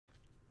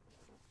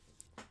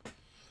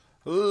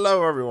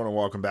Hello everyone and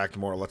welcome back to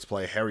more Let's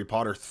Play Harry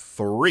Potter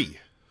 3.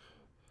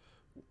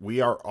 We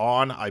are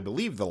on, I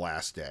believe, the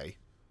last day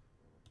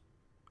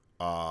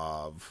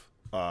of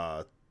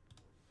the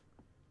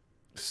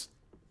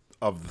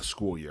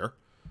school year.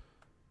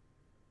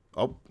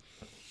 Oh,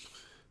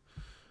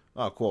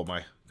 cool.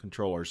 My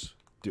controller's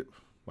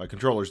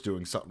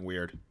doing something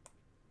weird.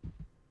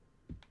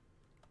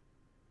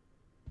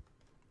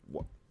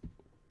 What?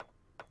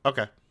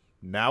 Okay,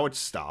 now it's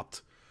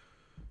stopped.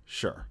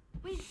 Sure.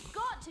 We've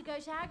got to go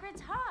to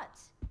Hagrid's hut.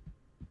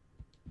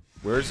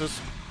 Where's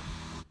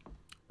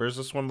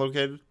this one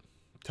located?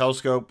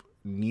 Telescope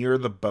near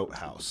the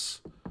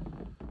boathouse.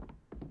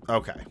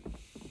 Okay.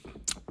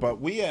 But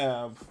we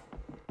have...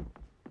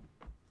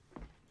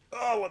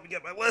 Oh, let me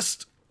get my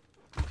list.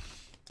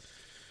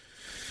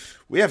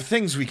 We have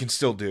things we can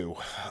still do.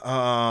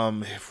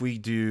 If we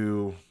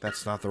do...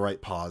 That's not the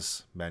right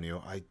pause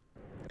menu. I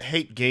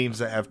hate games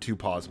that have two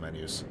pause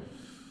menus.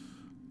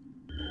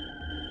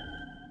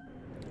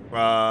 We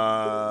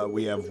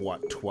have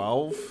what,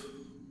 12?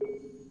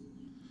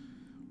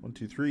 1,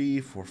 2,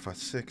 3, 4, 5,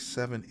 6,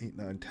 7, 8,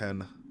 9,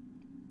 10,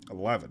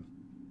 11.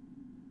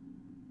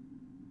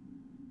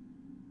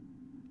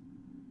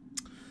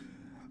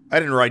 I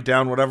didn't write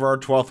down whatever our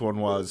 12th one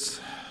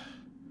was.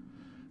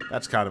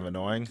 That's kind of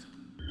annoying.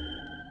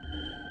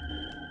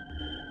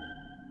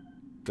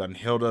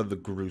 Gunhilda the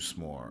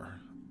Groosmore.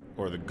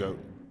 Or the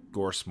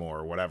Gorsmore,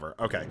 or whatever.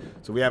 Okay,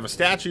 so we have a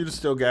statue to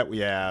still get. We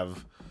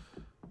have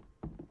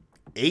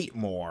 8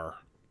 more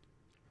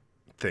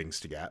things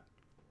to get.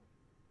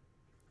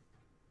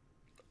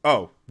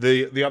 Oh,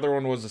 the other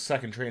one was the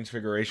second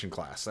transfiguration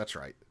class. That's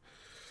right.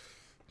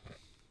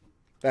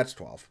 That's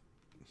 12.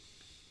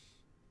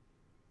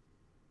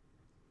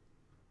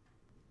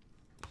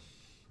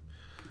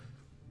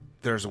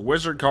 There's a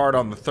wizard card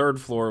on the 3rd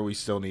floor we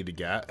still need to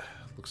get.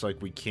 Looks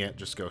like we can't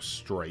just go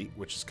straight,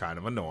 which is kind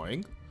of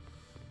annoying.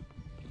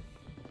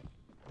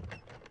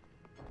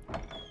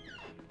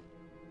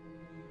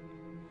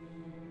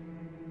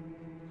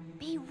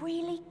 Be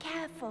really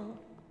careful.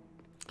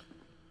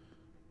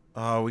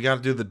 We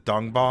gotta do the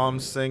dung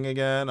bombs thing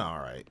again?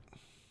 Alright.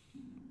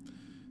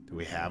 Do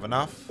we have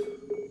enough?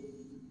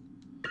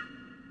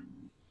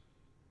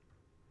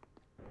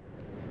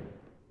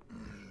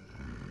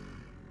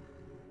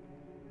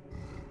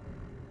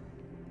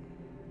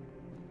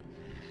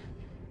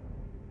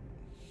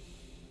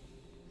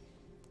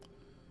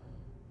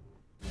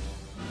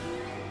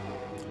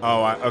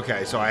 Oh,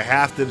 okay, so I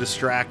have to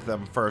distract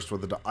them first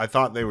with the... I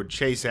thought they would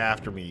chase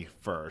after me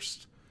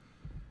first.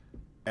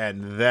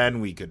 And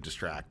then we could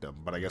distract them.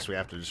 But I guess we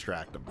have to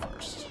distract them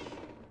first.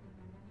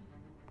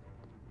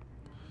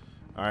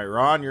 Alright,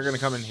 Ron, you're going to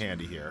come in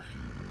handy here.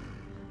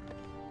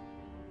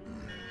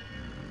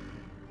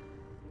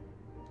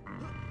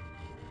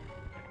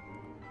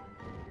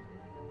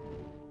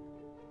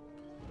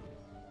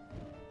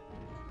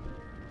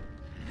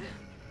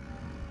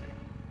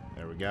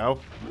 There we go.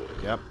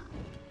 Yep.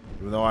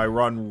 Even though I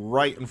run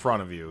right in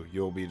front of you,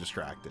 you'll be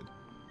distracted.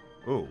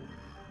 Ooh.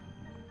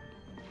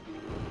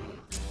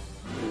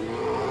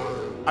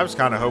 I was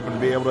kind of hoping to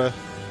be able to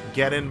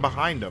get in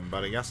behind him,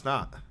 but I guess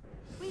not.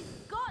 We've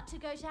got to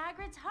go to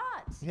Hagrid's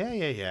hut.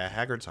 Yeah.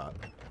 Hagrid's hut.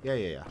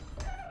 Yeah.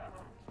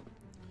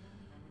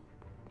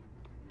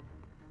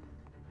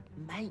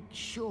 Make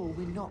sure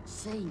we're not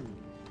seen.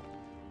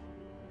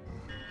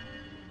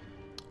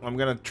 I'm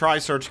going to try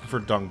searching for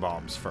dung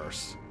bombs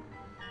first.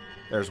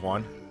 There's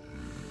one.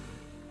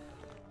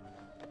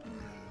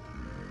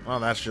 Well,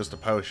 that's just a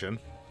potion.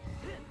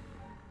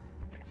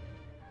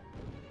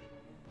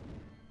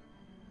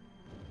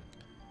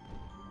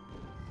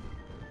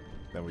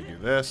 Then we do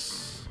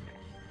this.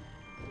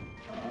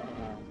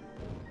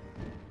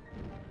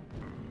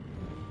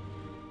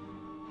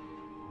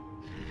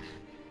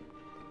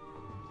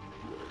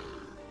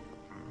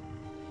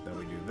 Then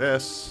we do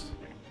this.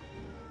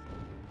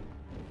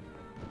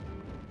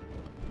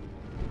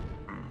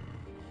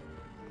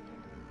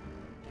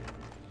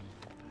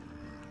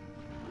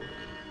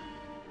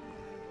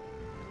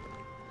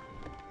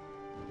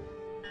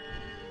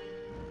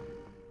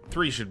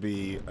 Three should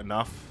be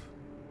enough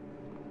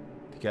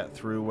to get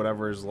through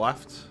whatever is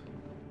left.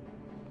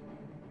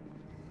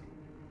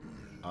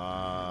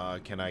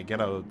 Can I get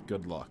a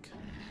good look?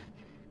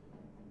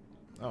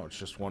 Oh, it's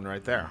just one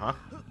right there, huh?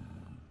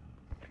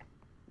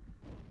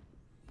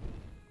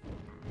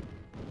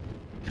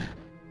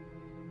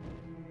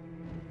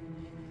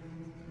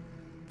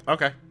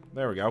 Okay,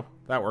 there we go.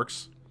 That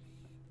works.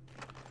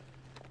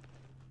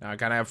 Now I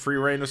kind of have free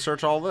reign to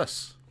search all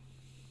this.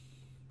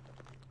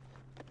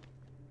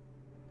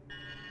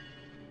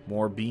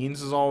 More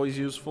beans is always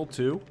useful,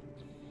 too.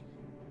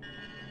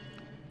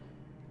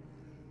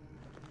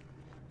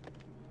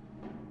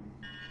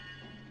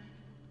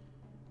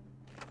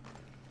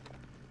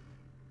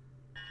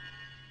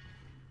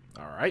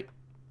 Alright.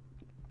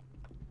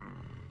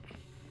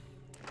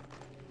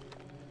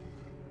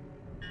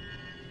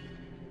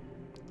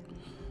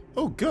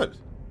 Oh, good.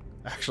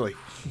 Actually,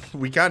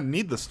 we kind of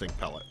need the stink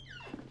pellet.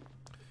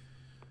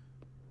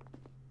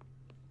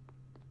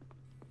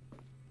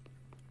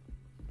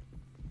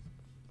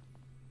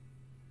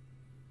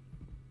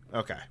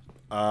 Okay.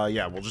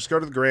 Yeah, we'll just go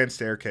to the grand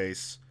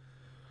staircase.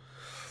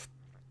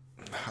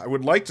 I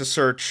would like to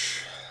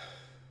search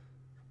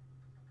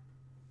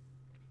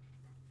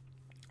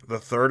the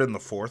 3rd and the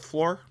 4th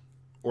floor.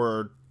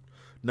 Or,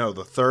 no,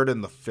 the 3rd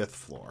and the 5th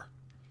floor.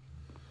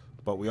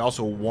 But we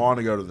also want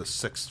to go to the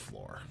 6th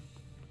floor.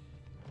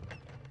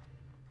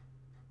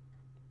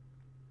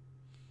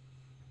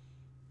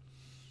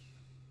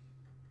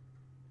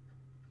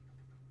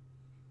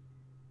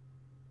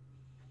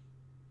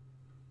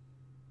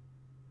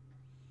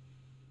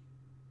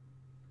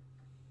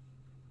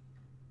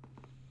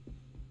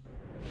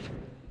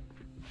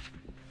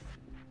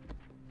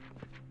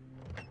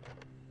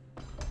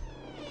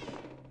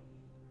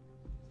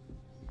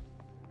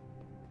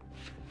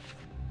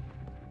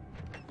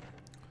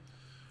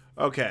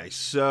 Okay,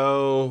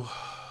 so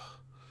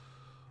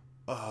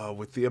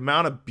with the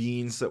amount of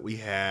beans that we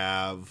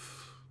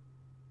have,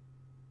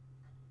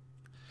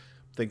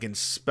 I'm thinking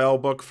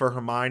spellbook for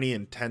Hermione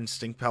and 10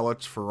 stink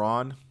pellets for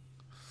Ron.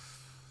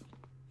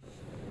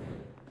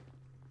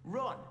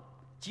 Ron,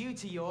 due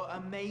to your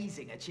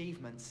amazing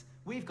achievements,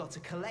 we've got a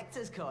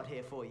collector's card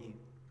here for you.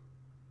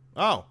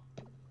 Oh.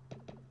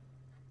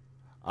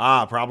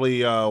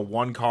 Probably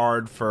 1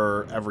 card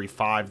for every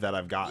 5 that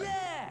I've gotten.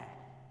 Yeah!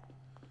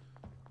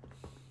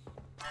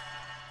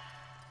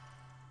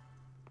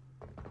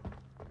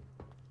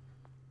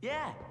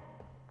 Yeah.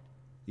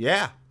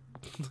 Yeah.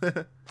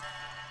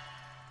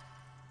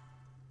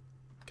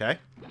 Okay.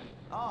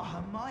 Oh,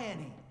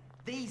 Hermione,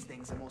 these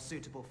things are more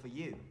suitable for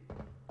you.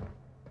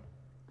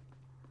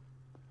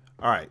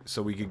 Alright,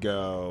 so we could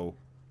go...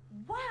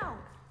 Wow!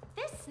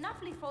 This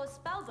Snuffly Falls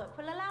spellbook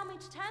will allow me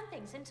to turn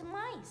things into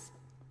mice.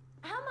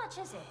 How much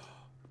is it?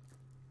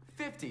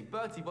 50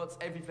 Bertie Bott's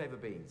every flavor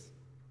beans.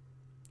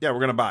 Yeah,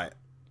 we're gonna buy it.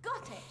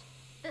 Got it!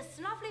 The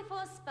Snuffly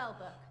Falls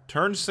spellbook.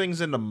 Turns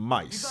things into You're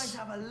mice. going to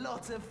have a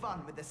lot of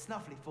fun with the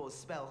Snuffly Falls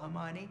spell,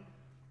 Hermione.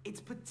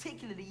 It's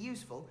particularly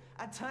useful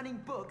at turning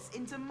books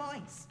into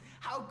mice.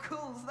 How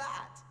cool's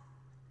that?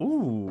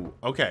 Ooh,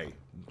 okay.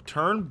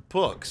 Turn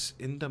books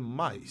into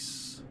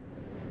mice.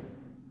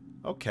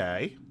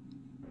 Okay.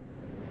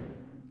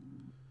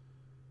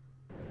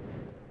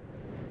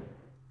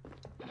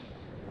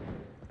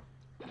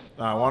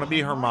 I want to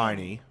be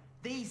Hermione.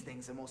 These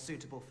things are more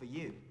suitable for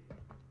you.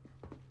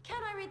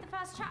 Can I read the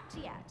first chapter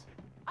yet?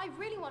 I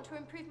really want to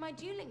improve my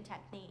dueling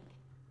technique.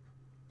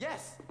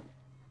 Yes.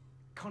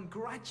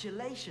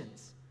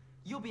 Congratulations.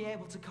 You'll be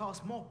able to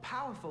cast more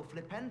powerful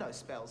flipendo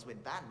spells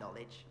with that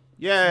knowledge.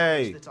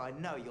 Yay! Knowledge that I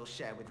know you'll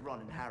share with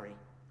Ron and Harry.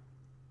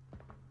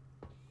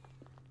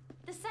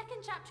 The second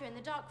chapter in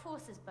the Dark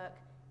Forces book.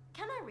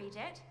 Can I read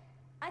it?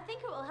 I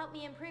think it will help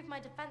me improve my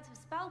defensive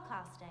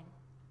spellcasting.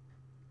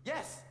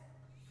 Yes.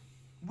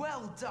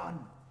 Well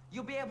done.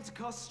 You'll be able to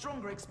cast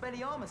stronger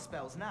Expelliarmus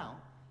spells now.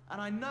 And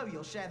I know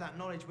you'll share that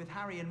knowledge with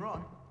Harry and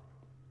Ron.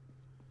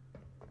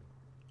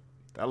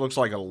 That looks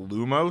like a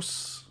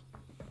Lumos.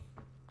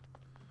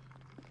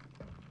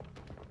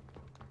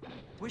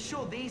 We're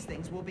sure these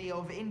things will be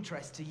of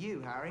interest to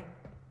you, Harry.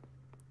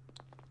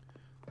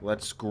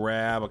 Let's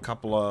grab a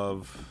couple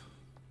of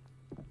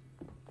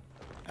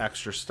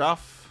extra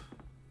stuff.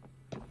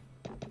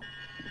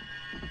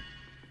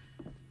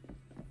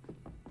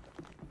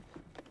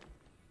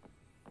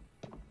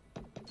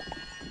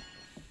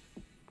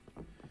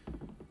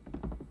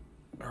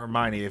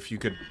 Hermione, if you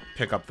could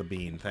pick up the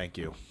bean, thank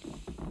you.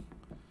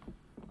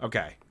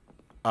 Okay.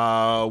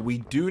 We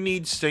do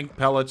need stink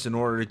pellets in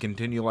order to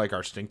continue like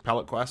our stink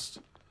pellet quest.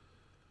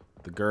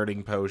 The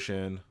girding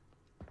potion.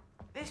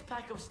 This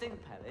pack of stink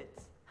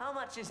pellets, how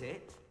much is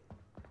it?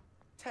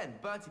 10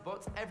 Bertie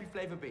Bott's every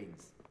flavor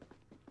beans.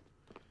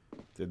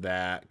 Did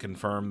that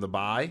confirm the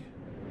buy?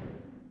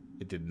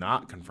 It did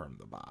not confirm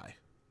the buy.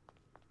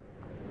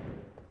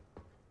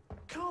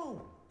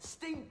 Cool!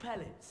 Stink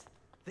pellets.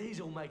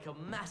 These will make a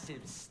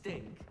massive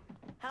stink.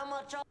 How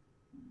much are...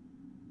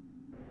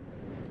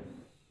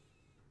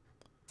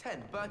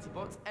 10 Bertie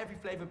Bott's every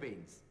flavor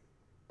beans.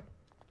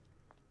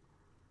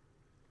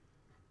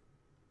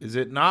 Is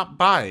it not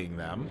buying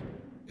them?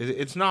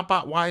 It's not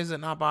buy. Why is it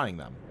not buying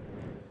them?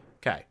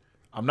 Okay,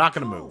 I'm not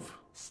gonna move.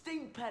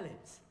 Stink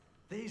pellets.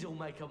 These will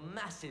make a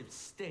massive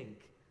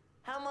stink.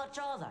 How much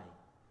are they?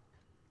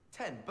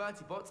 10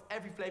 Bertie Bott's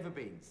every flavor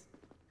beans.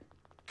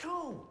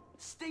 Cool!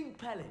 Stink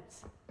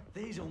pellets.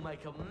 These will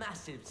make a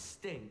massive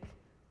stink.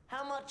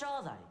 How much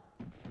are they?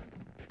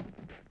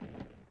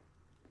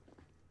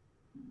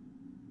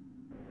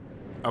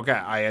 Okay,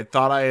 I had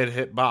thought I had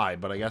hit buy,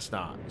 but I guess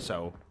not.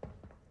 So,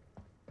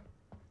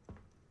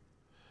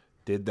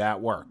 did that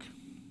work?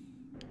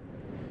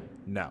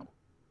 No.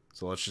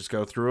 So let's just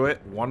go through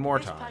it one more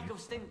This time. pack of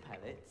stink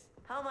pellets,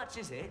 how much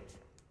is it?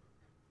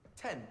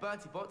 10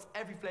 Bertie Bott's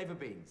every flavor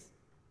beans.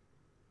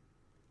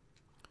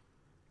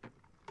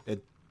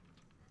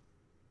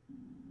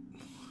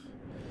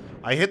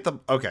 I hit the...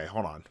 Okay,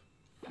 hold on.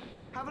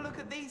 Have a look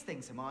at these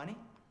things, Hermione.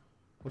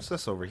 What's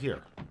this over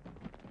here?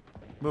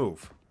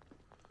 Move.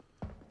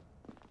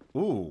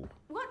 Ooh.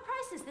 What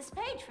price is this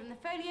page from the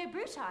Folio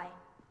Bruti?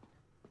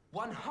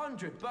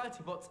 100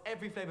 Bertie Bots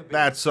every flavor beans.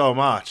 That's so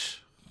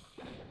much.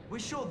 We're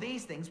sure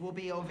these things will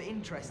be of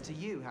interest to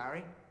you,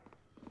 Harry.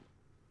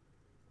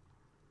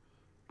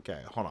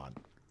 Okay, hold on.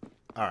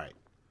 All right.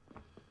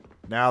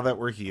 Now that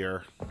we're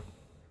here.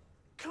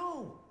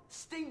 Cool!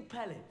 Stink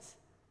pellets.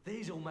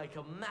 These will make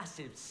a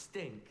massive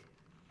stink.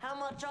 How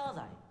much are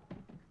they?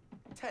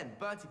 10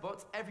 Bertie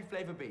Bots every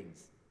flavor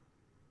beans.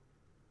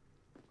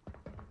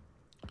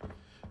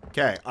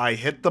 Okay, I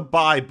hit the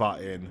buy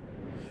button.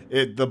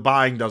 The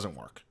buying doesn't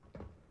work.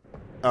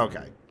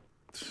 Okay.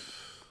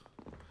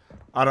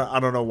 I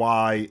don't know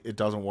why it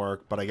doesn't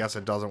work, but I guess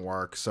it doesn't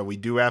work. So we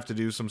do have to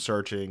do some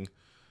searching.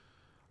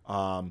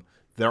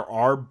 There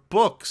are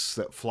books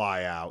that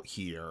fly out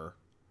here,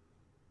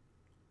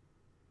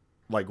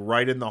 like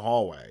right in the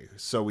hallway.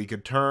 So we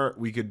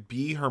could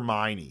be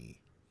Hermione.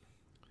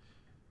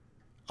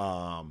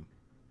 And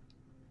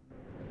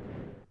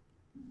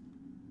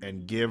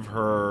give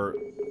her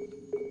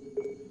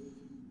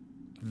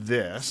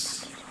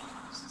this.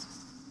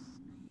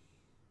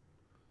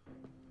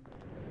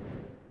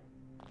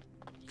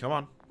 Come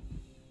on.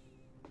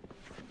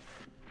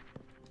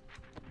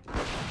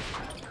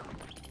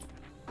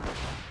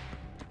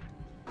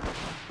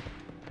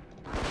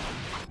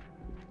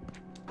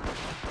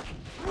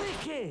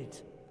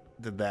 Wicked!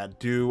 Did that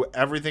do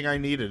everything I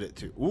needed it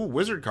to? Ooh,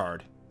 wizard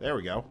card. There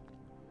we go.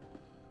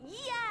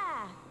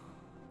 Yeah!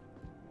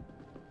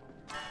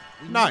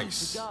 We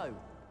Nice. need to go.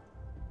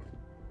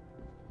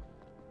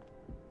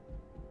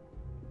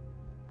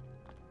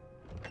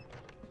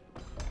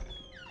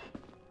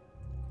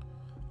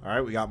 All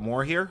right, we got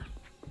more here.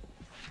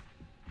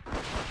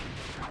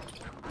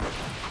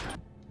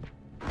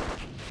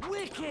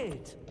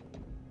 Wicked!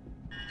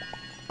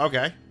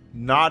 Okay.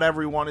 Not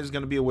everyone is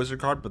going to be a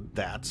wizard card, but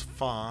that's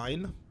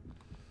fine.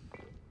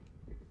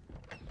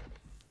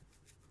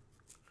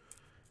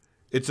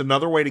 It's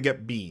another way to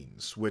get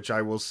beans, which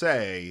I will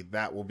say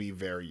that will be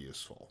very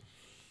useful.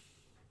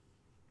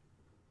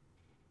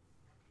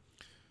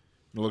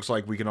 It looks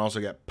like we can also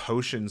get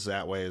potions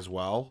that way as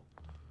well,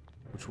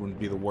 which wouldn't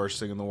be the worst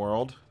thing in the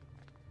world.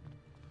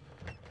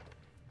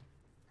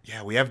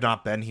 Yeah, we have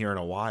not been here in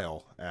a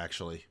while,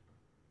 actually.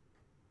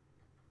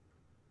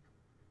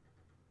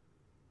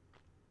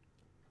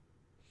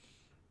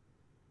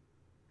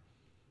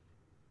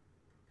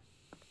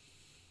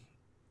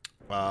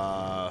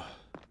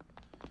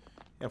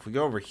 If we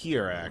go over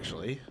here,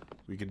 actually,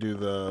 we could do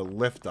the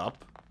lift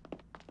up.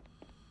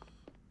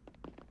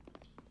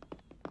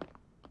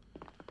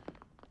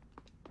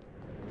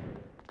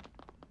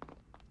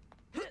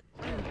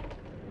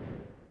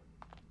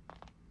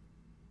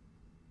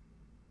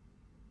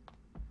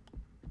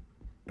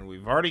 And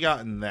we've already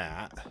gotten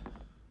that.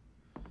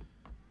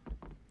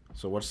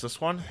 So what's this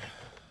one?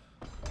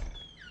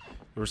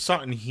 There was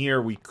something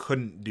here we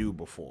couldn't do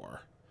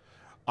before.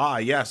 Ah,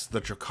 yes,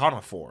 the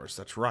Draconiphores.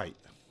 That's right.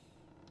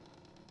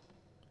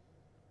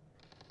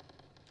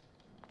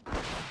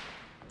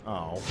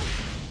 Oh.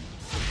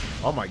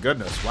 Oh my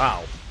goodness,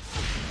 wow.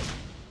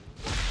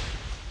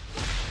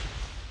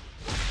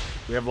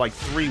 We have like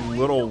 3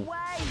 little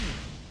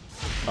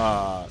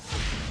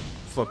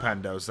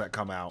flipendos that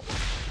come out.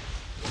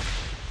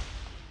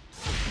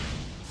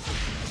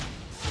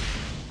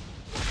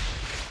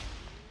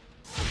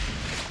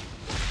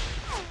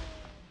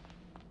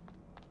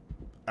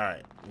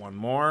 Alright, one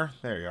more.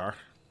 There you are.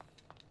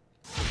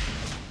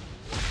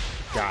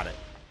 Got it.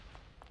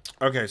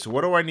 Okay, so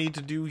what do I need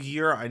to do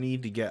here? I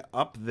need to get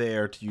up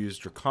there to use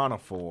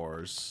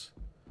Draconiphores.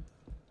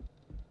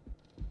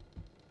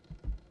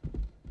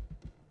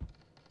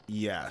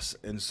 Yes,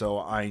 and so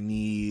I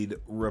need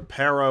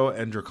Reparo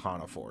and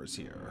Draconiphores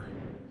here.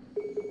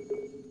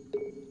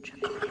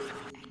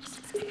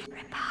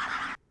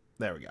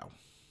 There we go.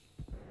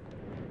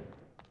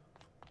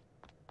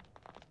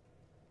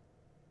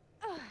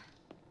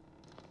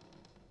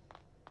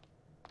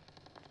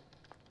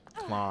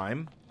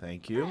 Climb.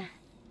 Thank you.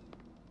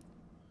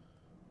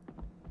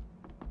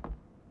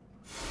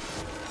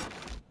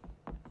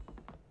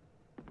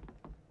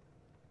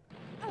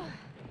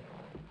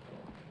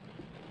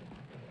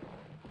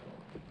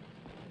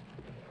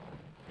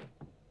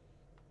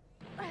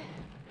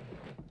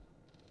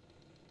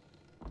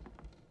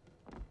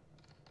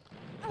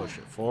 Push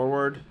it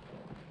forward.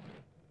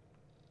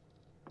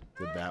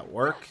 Did that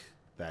work?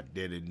 That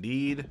did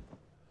indeed.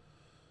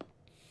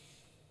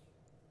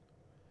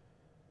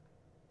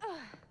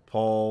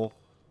 Pull.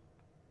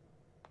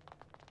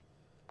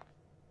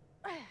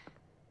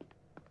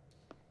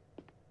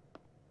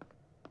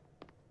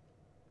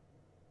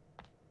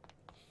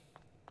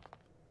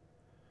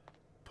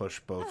 Push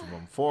both of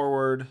them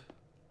forward.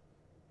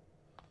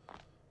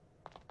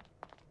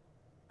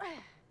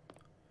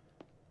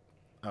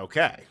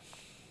 Okay.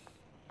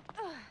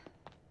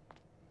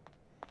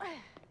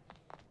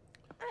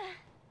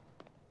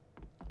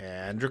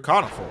 And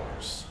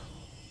Draconiphores.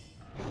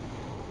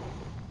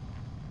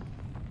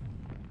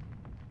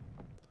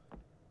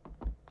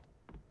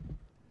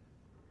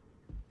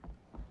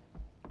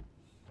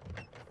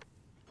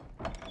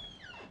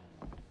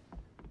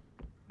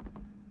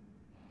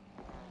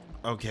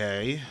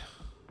 Okay.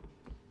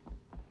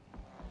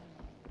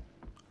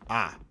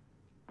 Ah.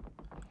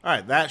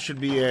 Alright, that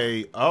should be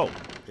a... Oh,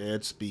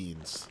 it's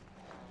beans.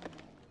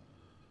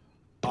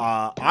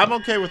 I'm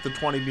okay with the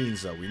 20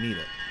 beans, though. We need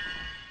it.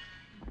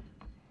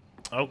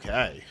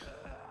 Okay.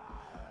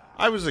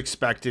 I was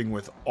expecting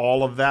with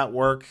all of that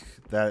work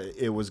that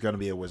it was going to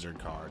be a wizard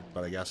card,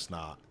 but I guess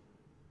not.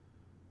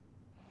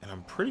 And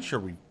I'm pretty sure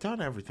we've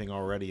done everything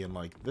already in,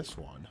 like, this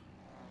one.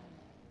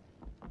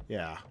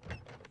 Yeah.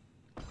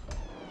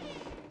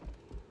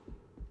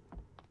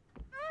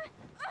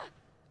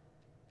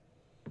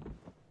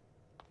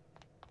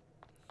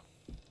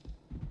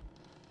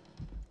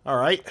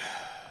 Alright.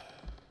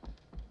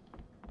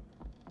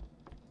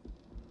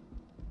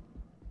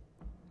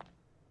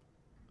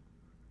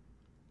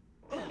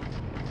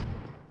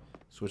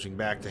 Switching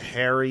back to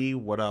Harry,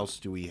 what else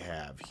do we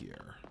have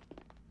here?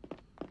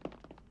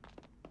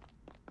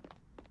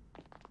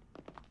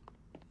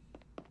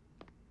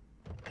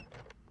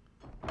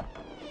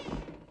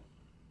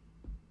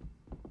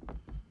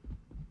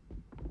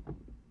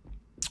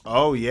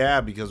 Oh,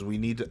 yeah, because we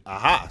need to...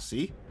 Aha,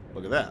 see?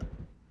 Look at that.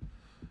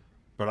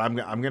 But I'm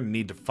going to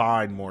need to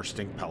find more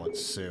stink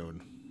pellets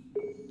soon.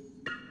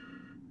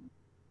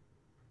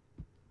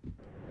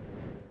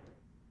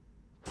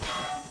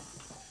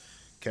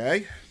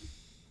 Okay.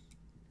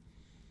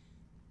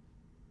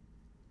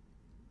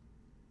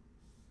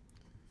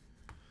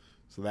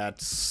 So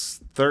that's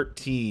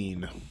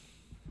 13. I'm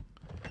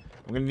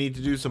going to need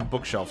to do some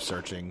bookshelf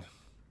searching.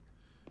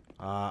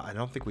 I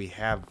don't think we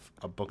have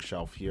a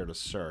bookshelf here to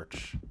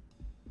search.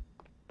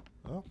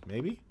 Oh,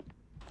 maybe?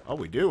 Oh,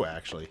 we do,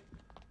 actually.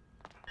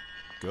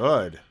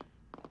 Good.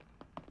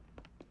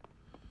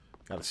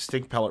 Got a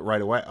stink pellet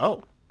right away.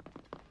 Oh.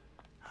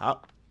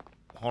 How?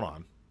 Hold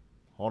on.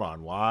 Hold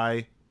on.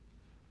 Why?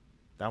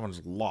 That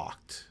one's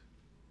locked.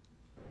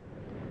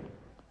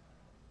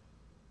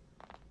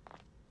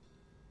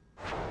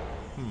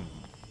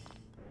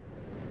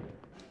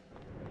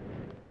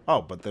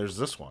 Oh, but there's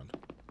this one.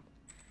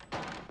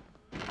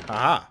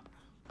 Aha.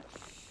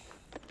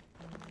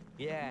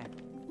 Yeah.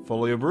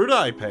 Folio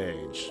Brudi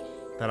page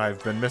that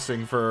I've been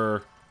missing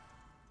for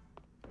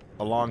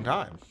a long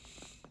time.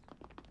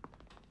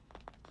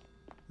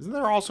 Isn't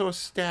there also a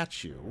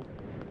statue?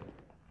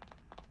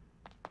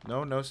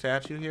 No, no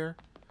statue here?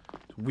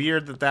 It's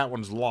weird that that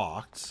one's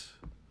locked.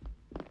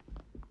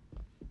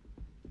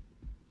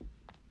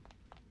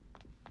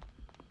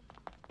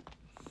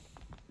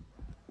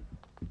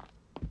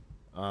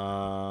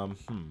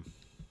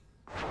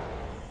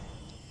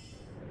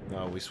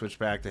 No, we switch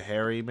back to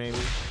Harry, maybe?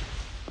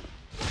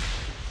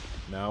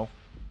 No?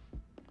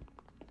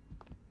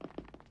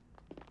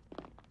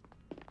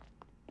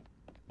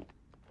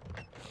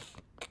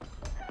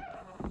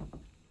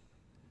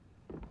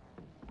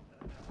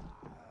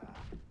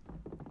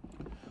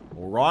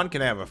 Well, Ron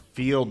can have a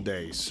field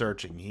day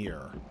searching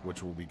here,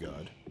 which will be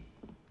good.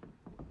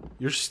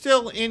 You're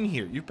still in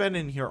here. You've been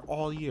in here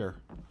all year.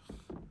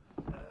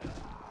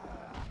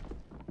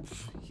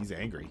 He's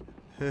angry.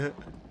 Is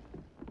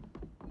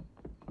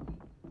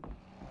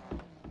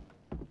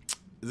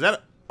that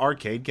an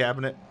arcade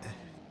cabinet?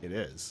 It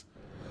is.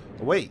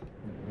 Oh, wait,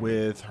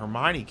 with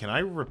Hermione, can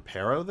I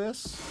reparo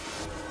this?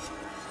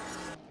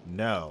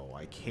 No,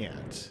 I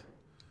can't.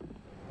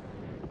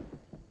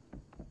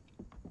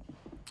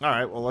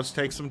 Alright, well, let's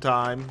take some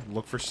time.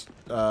 Look for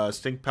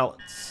stink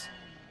pellets.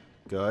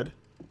 Good.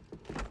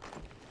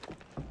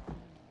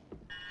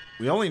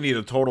 We only need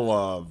a total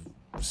of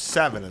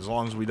 7 as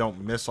long as we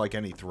don't miss, like,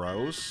 any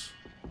throws.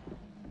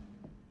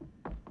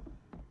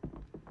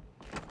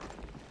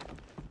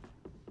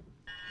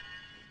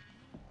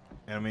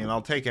 And, I mean,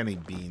 I'll take any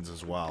beans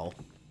as well.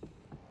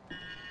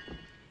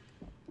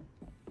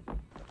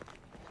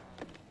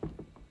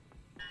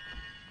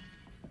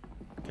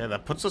 Okay,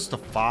 that puts us to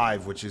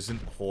 5, which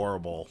isn't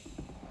horrible.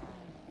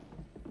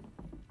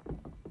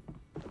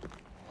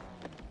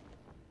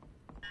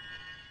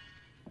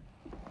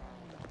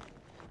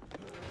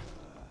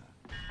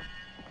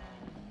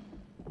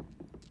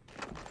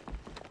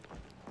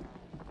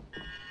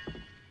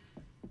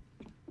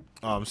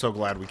 Oh, I'm so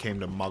glad we came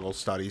to Muggle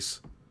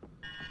Studies.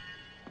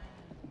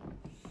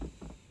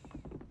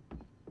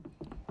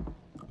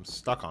 I'm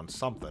stuck on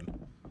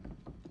something.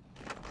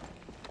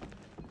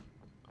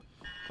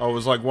 Oh, it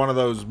was like one of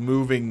those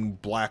moving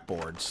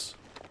blackboards.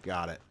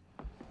 Got it.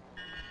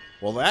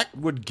 Well, that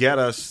would get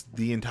us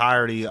the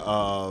entirety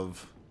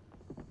of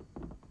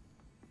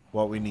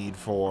what we need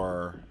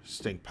for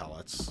stink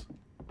pellets.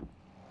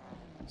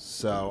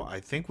 So,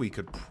 I think we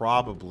could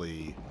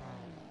probably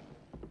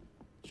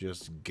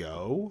just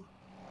go.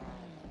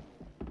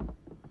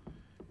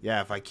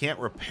 Yeah, if I can't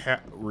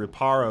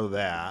reparo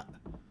that.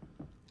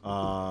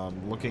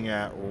 Looking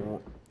at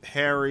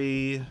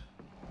Harry.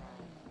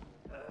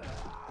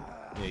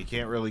 Yeah, you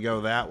can't really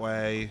go that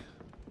way.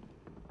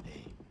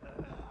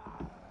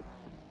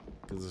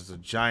 Because there's a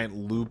giant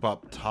loop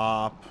up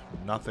top.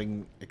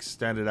 Nothing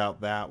extended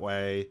out that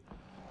way.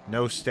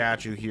 No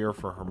statue here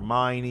for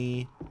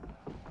Hermione.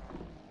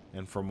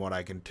 And from what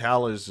I can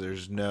tell is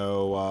there's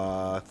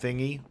no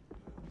thingy.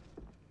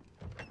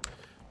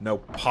 No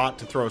pot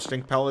to throw a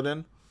stink pellet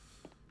in.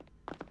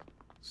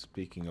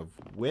 Speaking of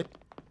which...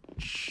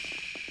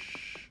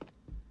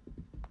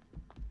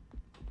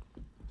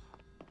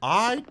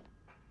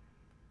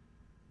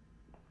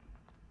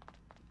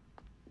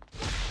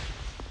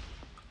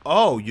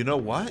 Oh, you know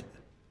what?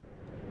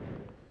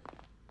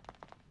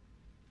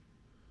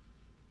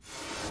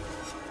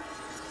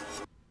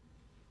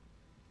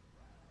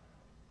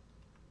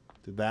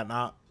 Did that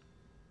not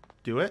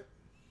do it?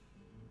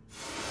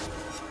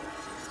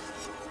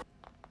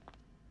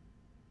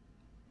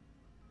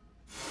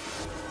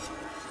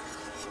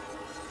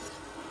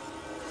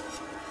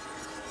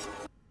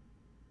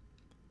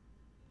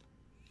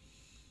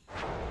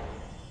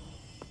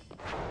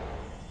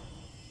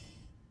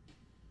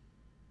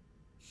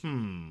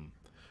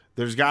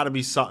 There's got to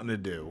be something to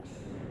do.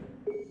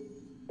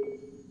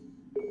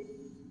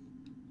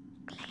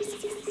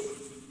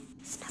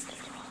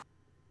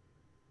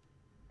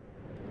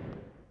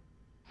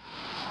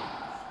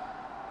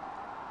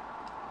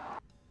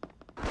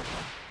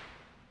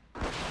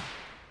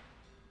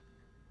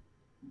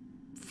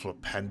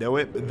 Flipendo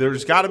it?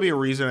 There's got to be a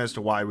reason as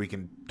to why we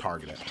can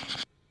target it.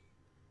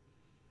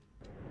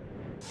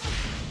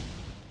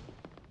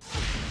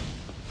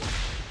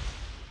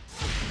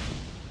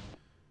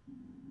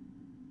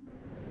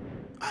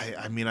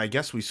 I mean, I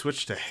guess we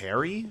switched to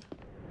Harry?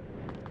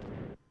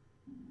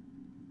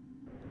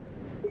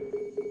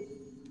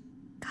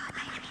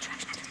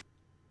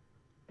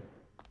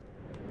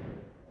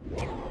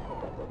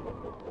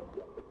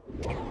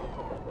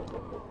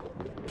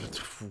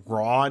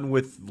 Ron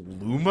with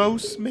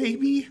Lumos,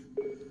 maybe?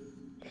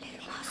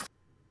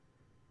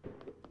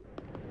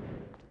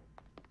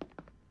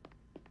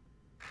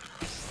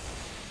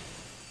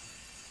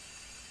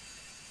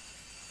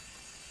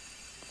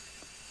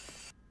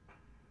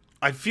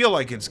 I feel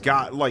like it's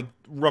got, like,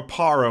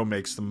 Reparo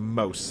makes the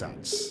most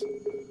sense.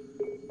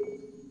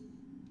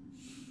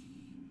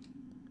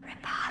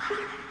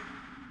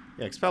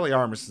 Yeah,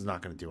 Expelliarmus is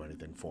not going to do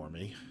anything for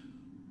me.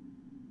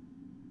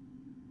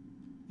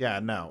 Yeah,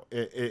 no.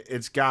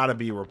 It's got to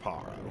be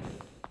Reparo.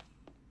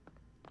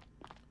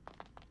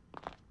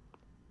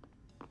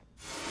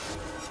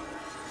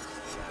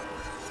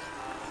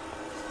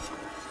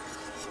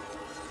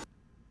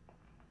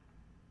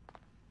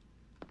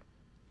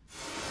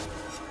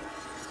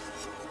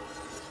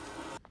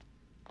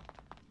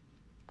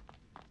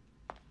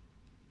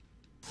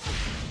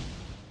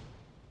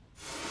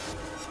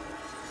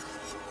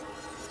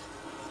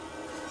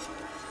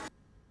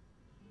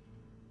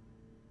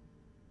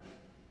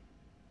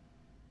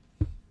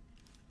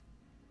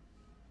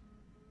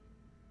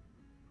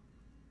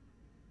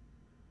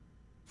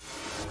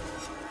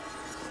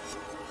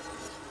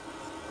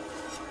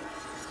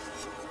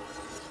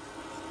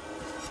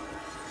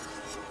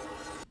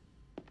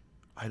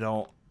 I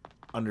don't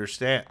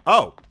understand.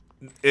 Oh,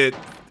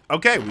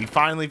 okay, we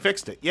finally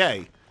fixed it.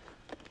 Yay.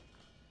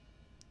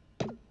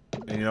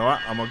 And you know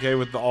what? I'm okay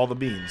with all the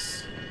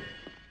beans.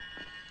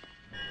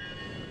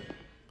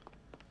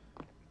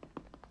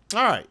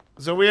 Alright,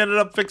 so we ended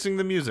up fixing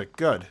the music.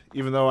 Good.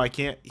 Even though I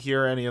can't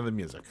hear any of the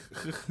music.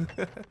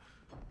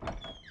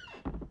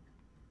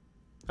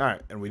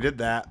 Alright, and we did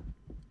that.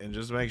 And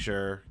just to make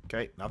sure.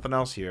 Okay, nothing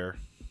else here.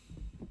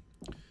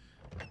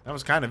 That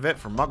was kind of it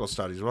for Muggle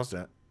Studies,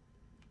 wasn't it?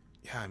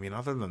 Yeah, I mean,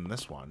 other than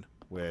this one,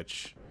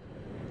 which...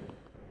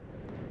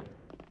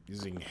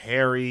 Using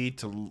Harry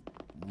to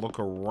look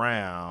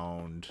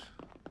around...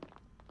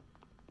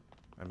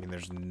 I mean,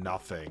 there's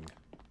nothing.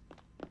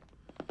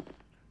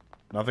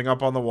 Nothing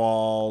up on the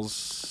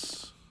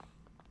walls.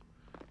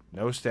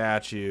 No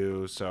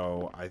statue,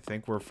 so I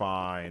think we're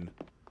fine.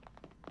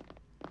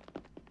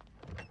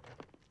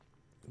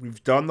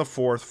 We've done the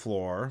 4th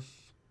floor.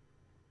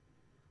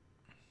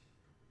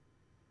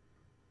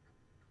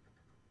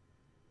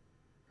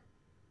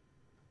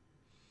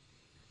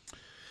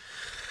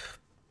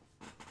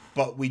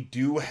 But we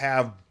do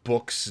have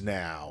books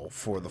now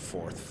for the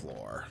 4th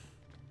floor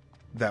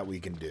that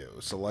we can do.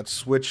 So let's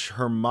switch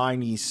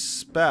Hermione's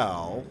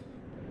spell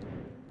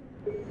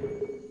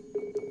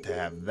to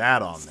have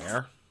that on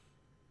there.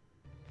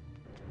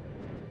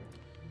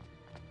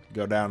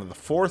 Go down to the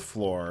 4th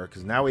floor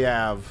because now we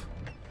have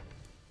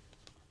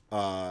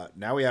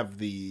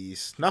the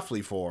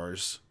Snuffly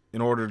Fours in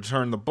order to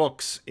turn the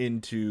books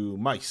into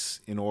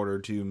mice in order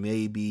to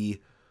maybe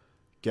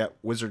get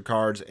wizard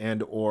cards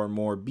and or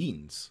more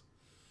beans.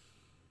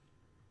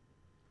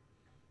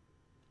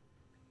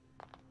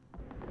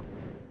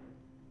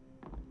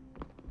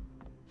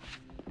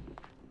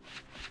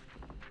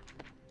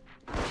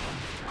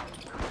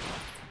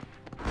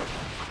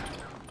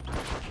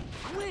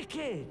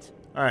 Wicked!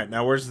 All right,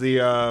 now where's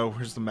the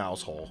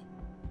mouse hole?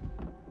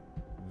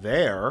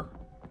 There.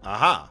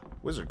 Aha,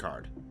 wizard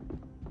card.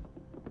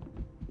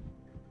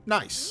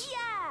 Nice. Yeah!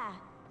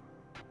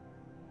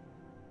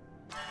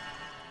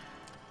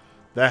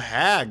 The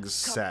Hags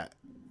set,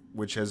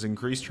 which has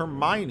increased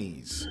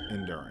Hermione's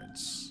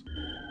endurance.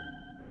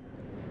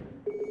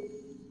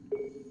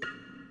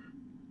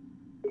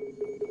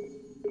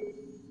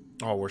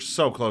 Oh, we're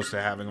so close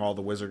to having all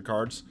the wizard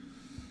cards.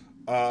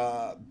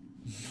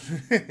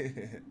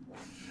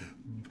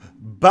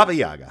 Baba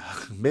Yaga,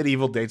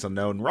 medieval dates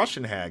unknown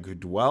Russian hag who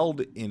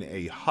dwelled in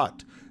a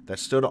hut that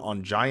stood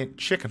on giant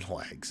chicken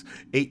legs,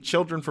 ate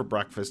children for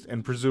breakfast,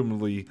 and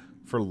presumably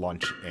for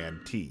lunch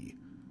and tea.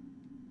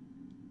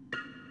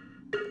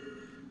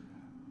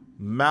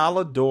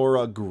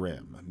 Maladora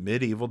Grimm,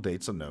 medieval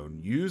dates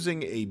unknown.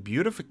 Using a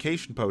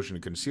beautification potion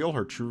to conceal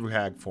her true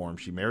hag form,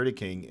 she married a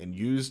king and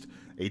used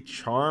a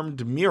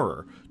charmed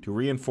mirror to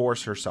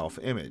reinforce her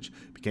self-image.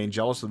 Became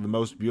jealous of the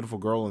most beautiful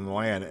girl in the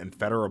land and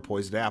fed her a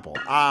poisoned apple.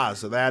 Ah,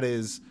 so that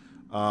is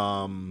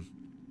Snow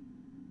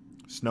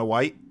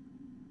White?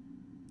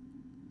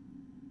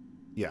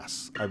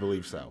 Yes, I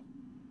believe so.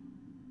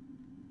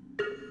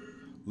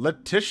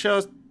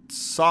 Letitia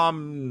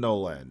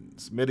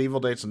Somnolens. Medieval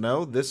dates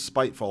know this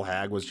spiteful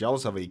hag was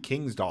jealous of a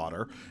king's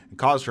daughter and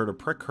caused her to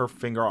prick her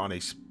finger on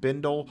a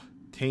spindle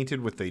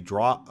tainted with a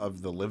draught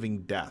of the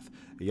living death.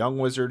 A young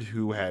wizard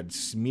who had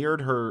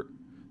smeared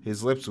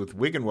his lips with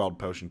Wiggenweld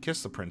potion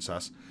kissed the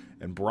princess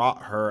and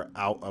brought her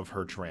out of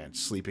her trance.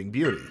 Sleeping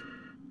Beauty.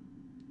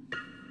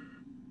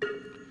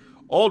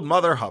 Old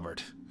Mother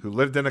Hubbard, who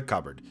lived in a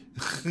cupboard.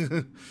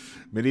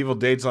 Medieval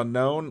dates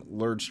unknown,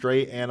 lured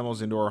stray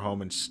animals into her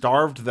home and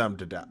starved them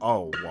to death.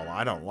 Oh, well,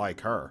 I don't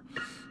like her.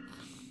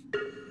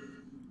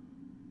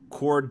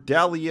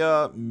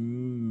 Cordelia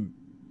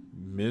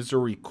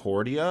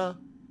Misericordia,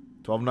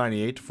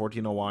 1298 to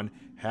 1401.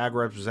 Hag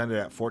represented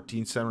at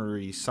 14th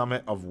Century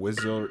Summit of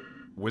Wizard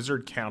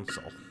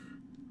Council.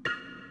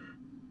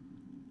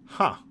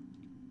 Huh.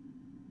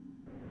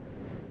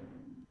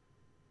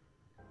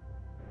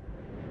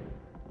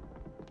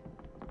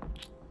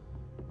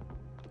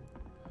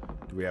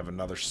 Do we have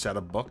another set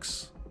of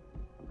books?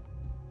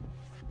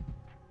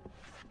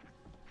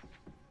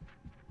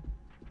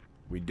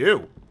 We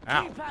do.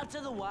 Ow. Keep out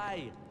of the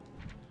way.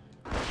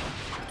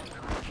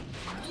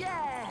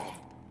 Yeah.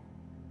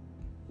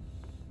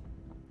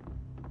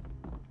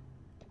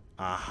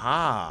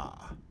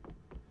 Aha.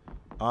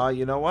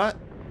 You know what?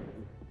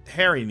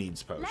 Harry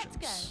needs potions. Let's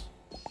go.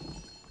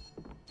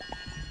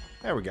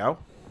 There we go.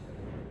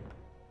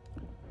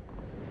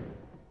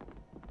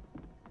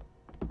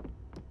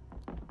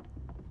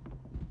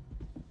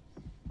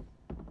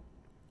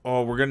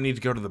 Oh, we're gonna need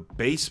to go to the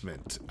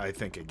basement, I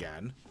think,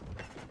 again.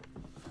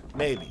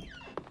 Maybe.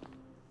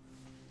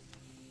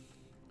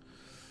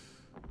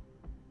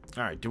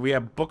 Alright, do we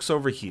have books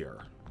over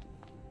here?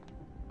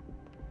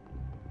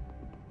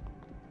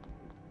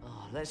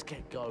 Oh, let's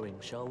get going,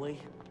 shall we?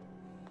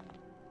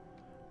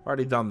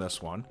 Already done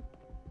this one.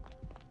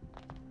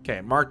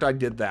 Okay, marked I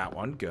did that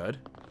one. Good.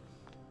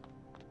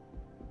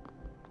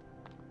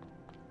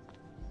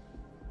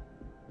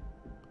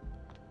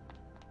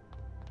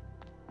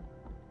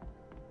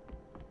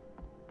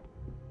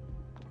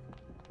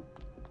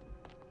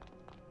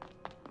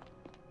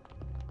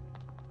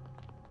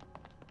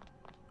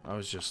 I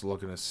was just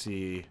looking to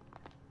see.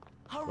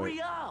 Hurry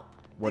Wait, up!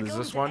 what They're is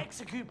this going one? to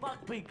execute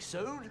Buckbeak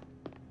soon.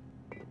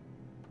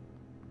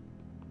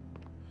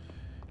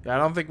 Yeah, I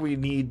don't think we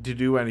need to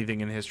do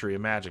anything in History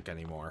of Magic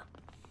anymore.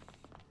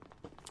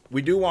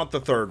 We do want the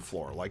third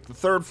floor. Like, the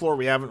third floor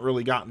we haven't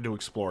really gotten to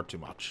explore too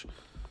much.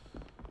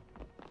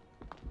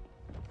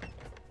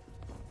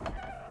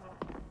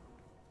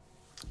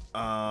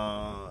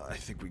 I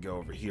think we go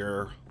over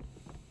here.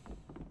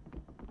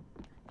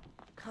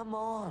 Come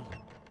on.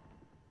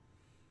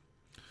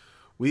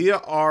 We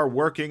are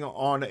working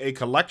on a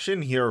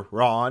collection here,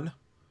 Ron.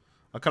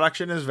 A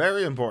collection is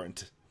very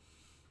important.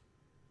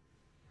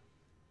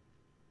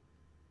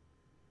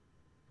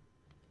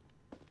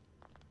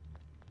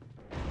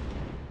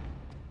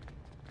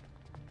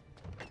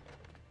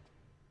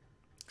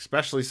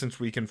 Especially since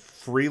we can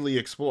freely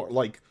explore.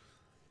 Like,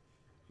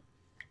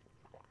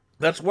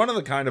 that's one of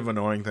the kind of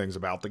annoying things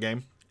about the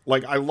game.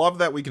 Like, I love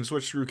that we can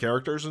switch through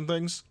characters and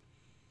things.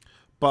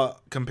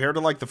 But compared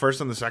to, like, the first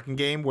and the second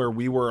game, where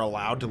we were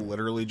allowed to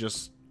literally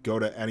just go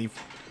to any...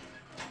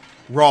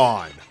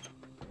 Ron!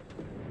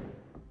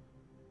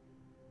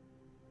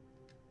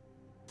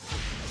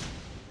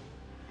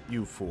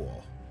 You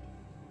fool.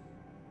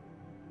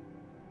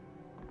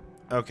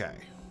 Okay.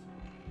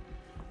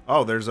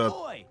 Oh, there's a...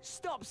 Boy,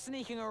 stop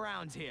sneaking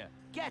around here.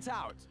 Get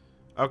out.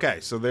 Okay,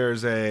 so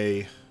there's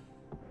a...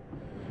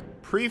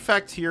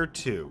 prefect here,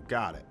 too.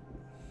 Got it.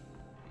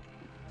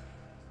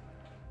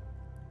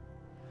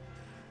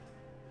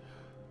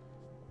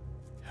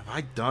 Have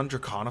I done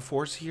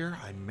Draconiforce here?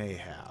 I may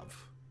have.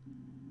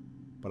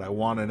 But I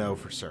want to know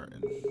for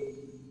certain.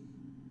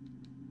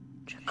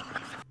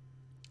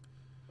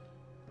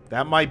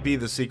 That might be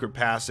the secret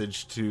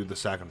passage to the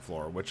second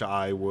floor, which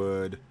I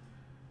would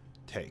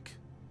take.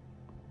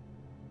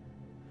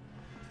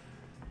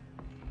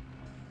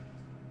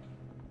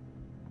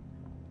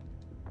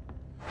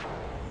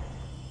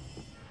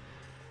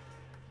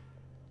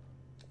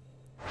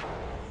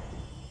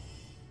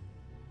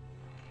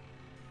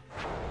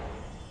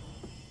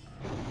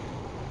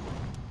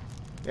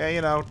 Yeah,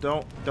 you know,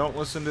 don't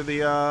listen to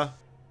the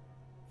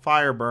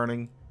fire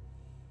burning.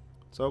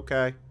 It's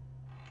okay.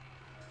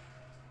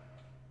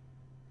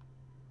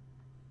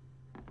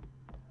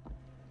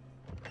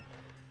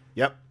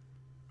 Yep.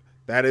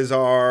 That is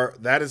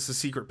the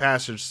secret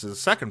passage to the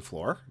second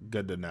floor.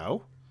 Good to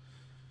know.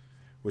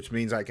 Which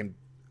means I can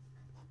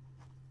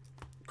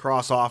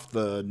cross off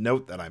the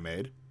note that I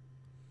made.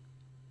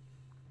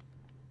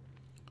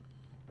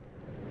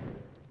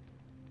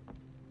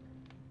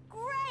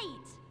 Great!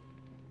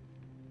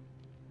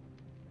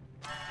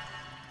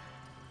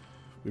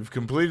 We've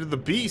completed the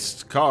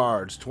beast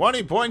cards.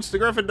 20 points to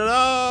Gryffindor.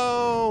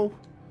 No!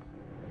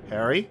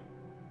 Harry?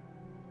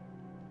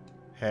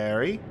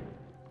 Harry?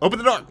 Open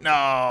the door!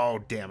 No!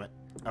 Damn it.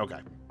 Okay.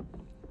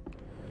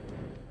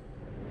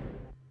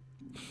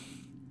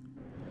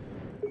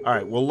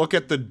 Alright, we'll look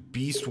at the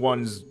beast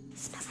ones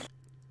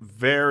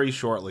very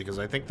shortly, because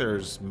I think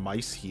there's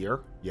mice here.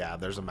 Yeah,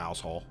 there's a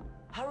mouse hole.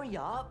 Hurry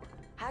up!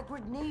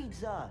 Hagrid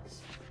needs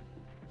us.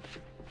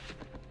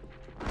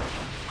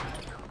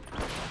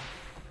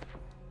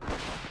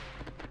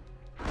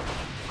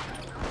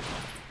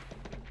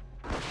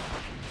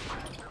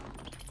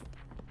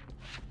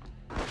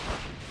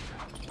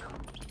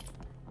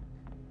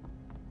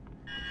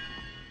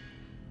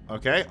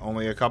 Okay,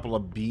 only a couple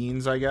of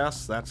beans, I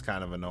guess. That's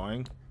kind of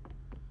annoying.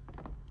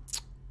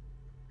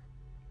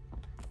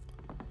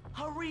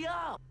 Hurry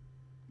up!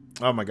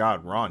 Oh my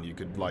god, Ron, you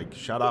could, like,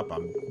 shut up.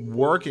 I'm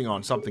working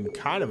on something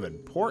kind of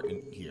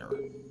important here.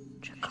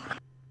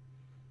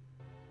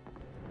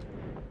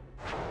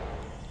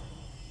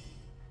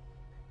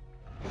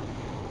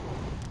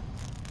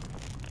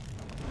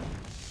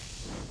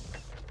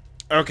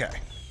 Okay.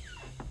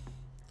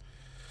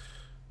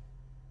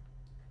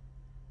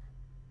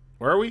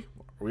 Where are we?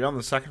 Are we on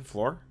the second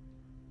floor?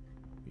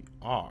 We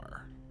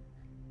are.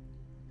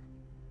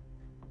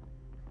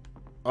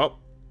 Oh.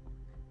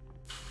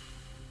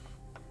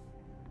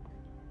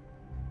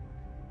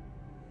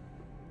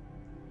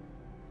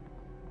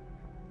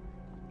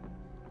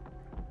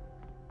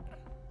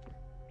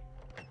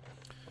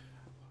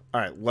 All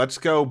right, let's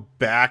go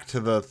back to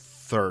the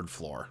third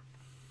floor.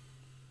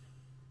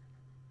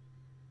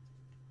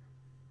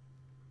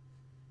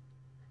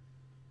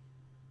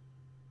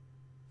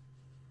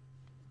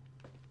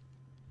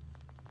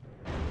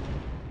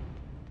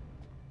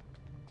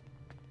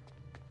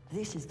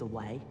 This is the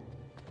way.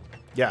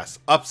 Yes,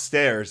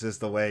 upstairs is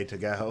the way to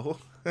go.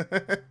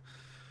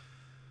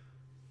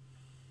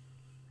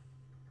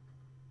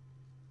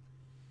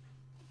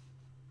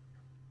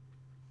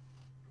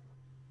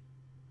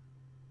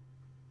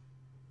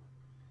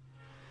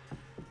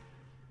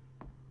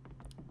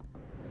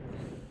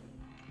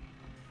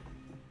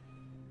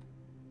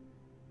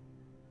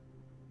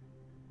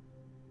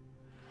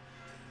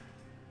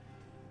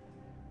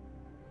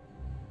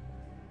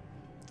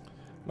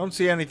 Don't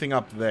see anything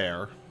up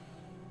there.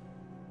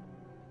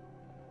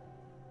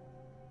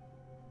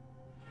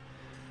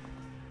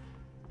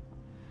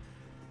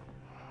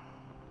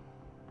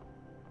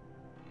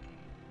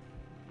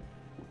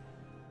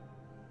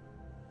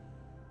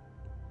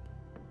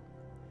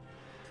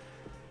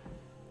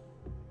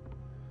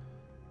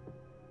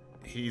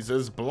 He's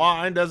as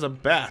blind as a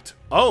bat.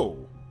 Oh,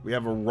 we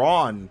have a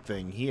Ron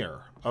thing here.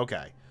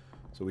 Okay,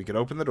 so we could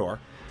open the door.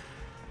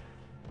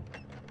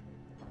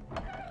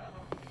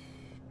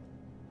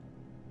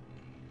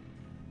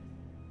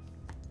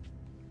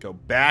 Go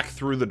back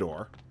through the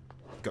door.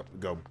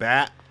 Go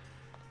back.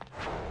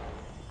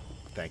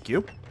 Thank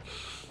you.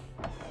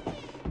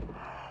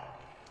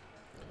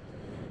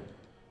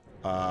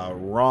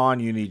 Ron,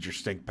 you need your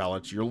stink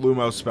pellets. Your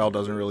Lumos spell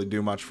doesn't really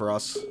do much for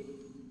us.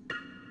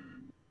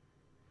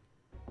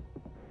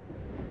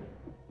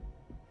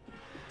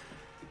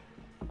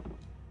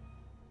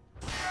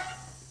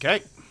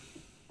 Okay.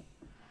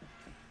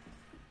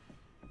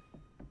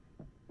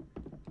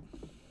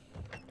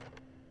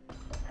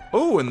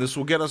 Oh, and this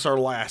will get us our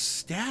last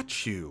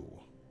statue.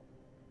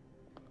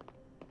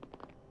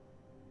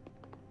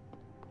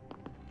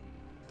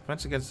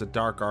 Defense against the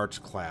dark arts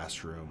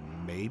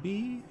classroom.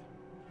 Maybe?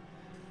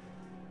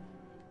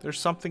 There's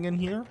something in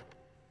here?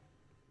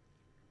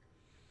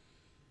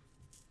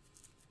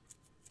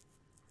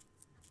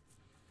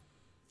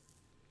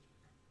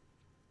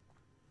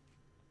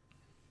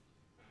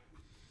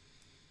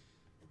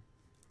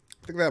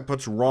 I think that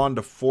puts Ron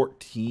to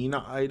 14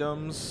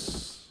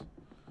 items.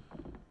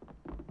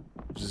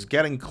 Which is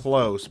getting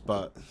close,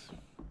 but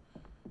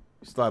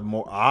we still have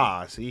more.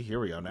 Ah, see, here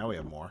we go. Now we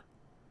have more.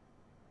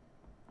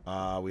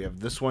 We have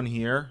this one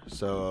here,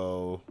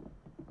 so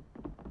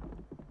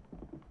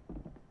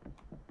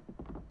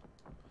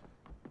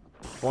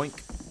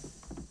boink.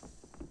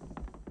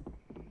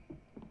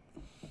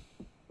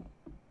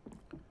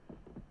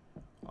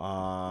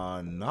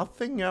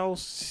 Nothing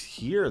else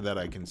here that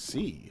I can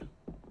see.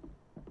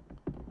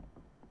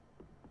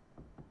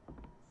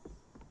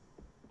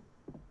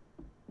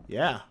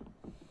 Yeah.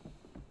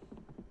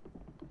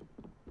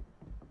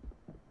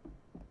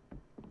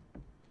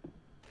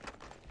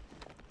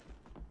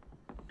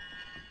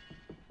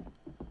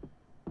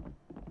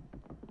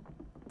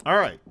 All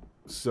right.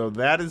 So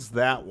that is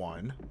that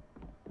one.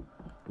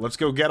 Let's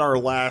go get our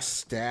last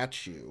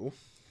statue.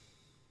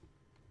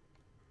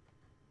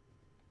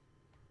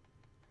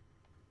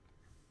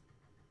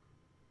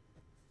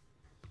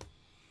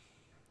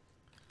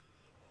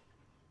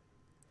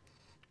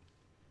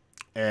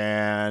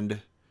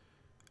 And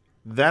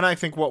then I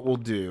think what we'll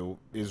do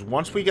is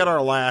once we get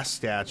our last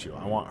statue,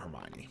 I want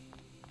Hermione.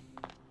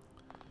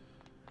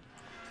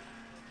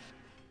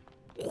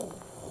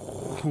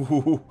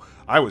 Ooh,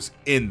 I was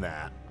in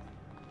that.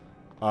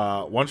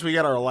 Once we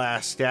get our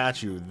last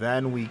statue,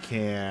 then we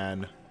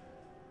can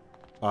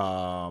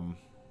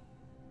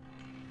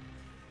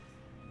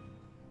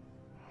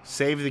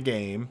save the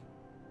game.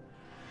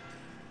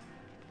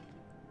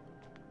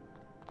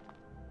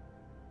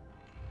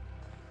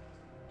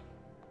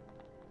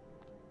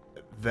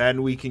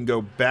 Then we can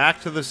go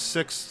back to the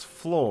 6th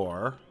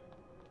floor.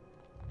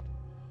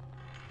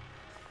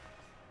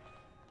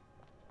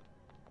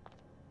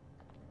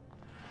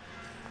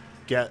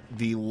 Get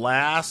the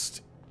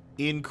last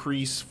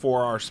increase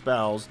for our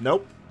spells.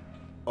 Nope.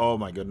 Oh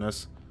my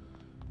goodness.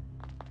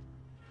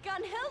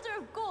 Gunhilda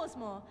of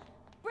Gorsmore.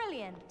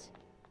 Brilliant.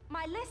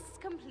 My list's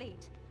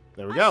complete.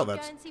 There we go. I should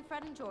That's go and see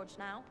Fred and George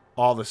now.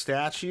 all the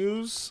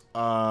statues.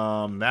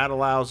 That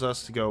allows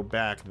us to go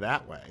back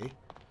that way.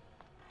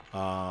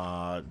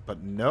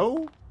 But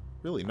no,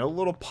 really, no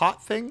little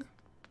pot thing?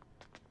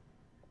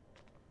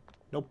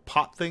 No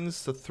pot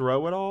things to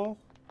throw at all?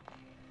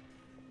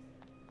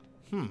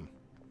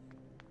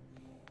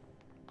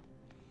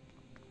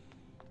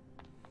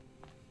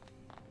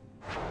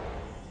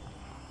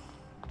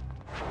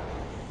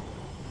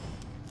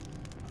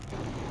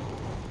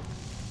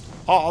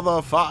 All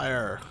the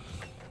fire!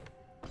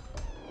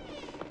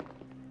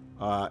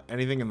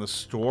 Anything in the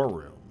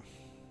storeroom?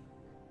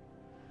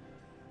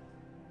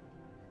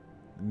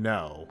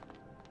 No.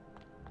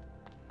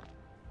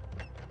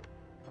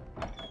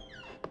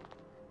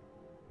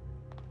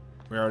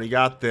 We already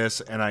got this,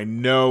 and I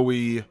know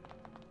we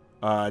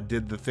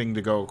did the thing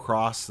to go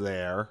across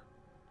there.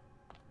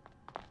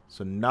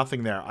 So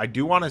nothing there. I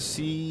do want to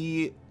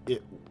see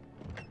it,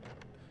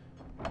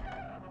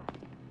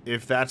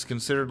 if that's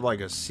considered like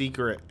a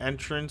secret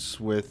entrance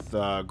with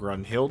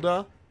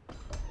Grunhilda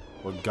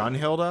or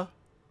Gunhilda.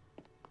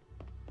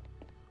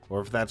 Or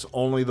if that's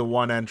only the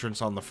one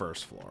entrance on the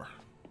 1st floor.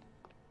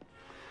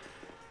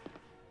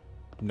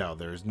 No,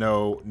 there's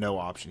no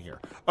option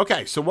here.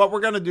 Okay, so what we're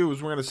going to do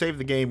is we're going to save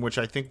the game, which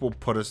I think will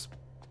put us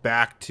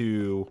back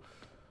to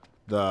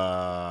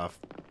the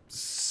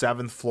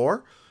 7th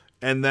floor.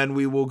 And then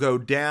we will go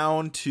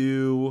down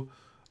to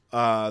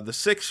the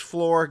 6th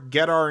floor,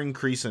 get our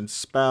increase in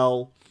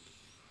spell.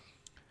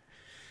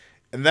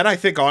 And then I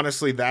think,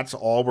 honestly, that's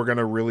all we're going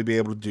to really be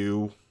able to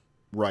do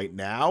right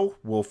now.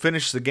 We'll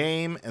finish the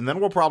game, and then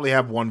we'll probably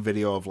have one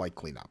video of, like,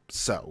 cleanup.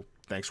 So,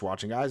 thanks for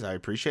watching, guys. I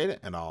appreciate it,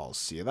 and I'll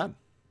see you then.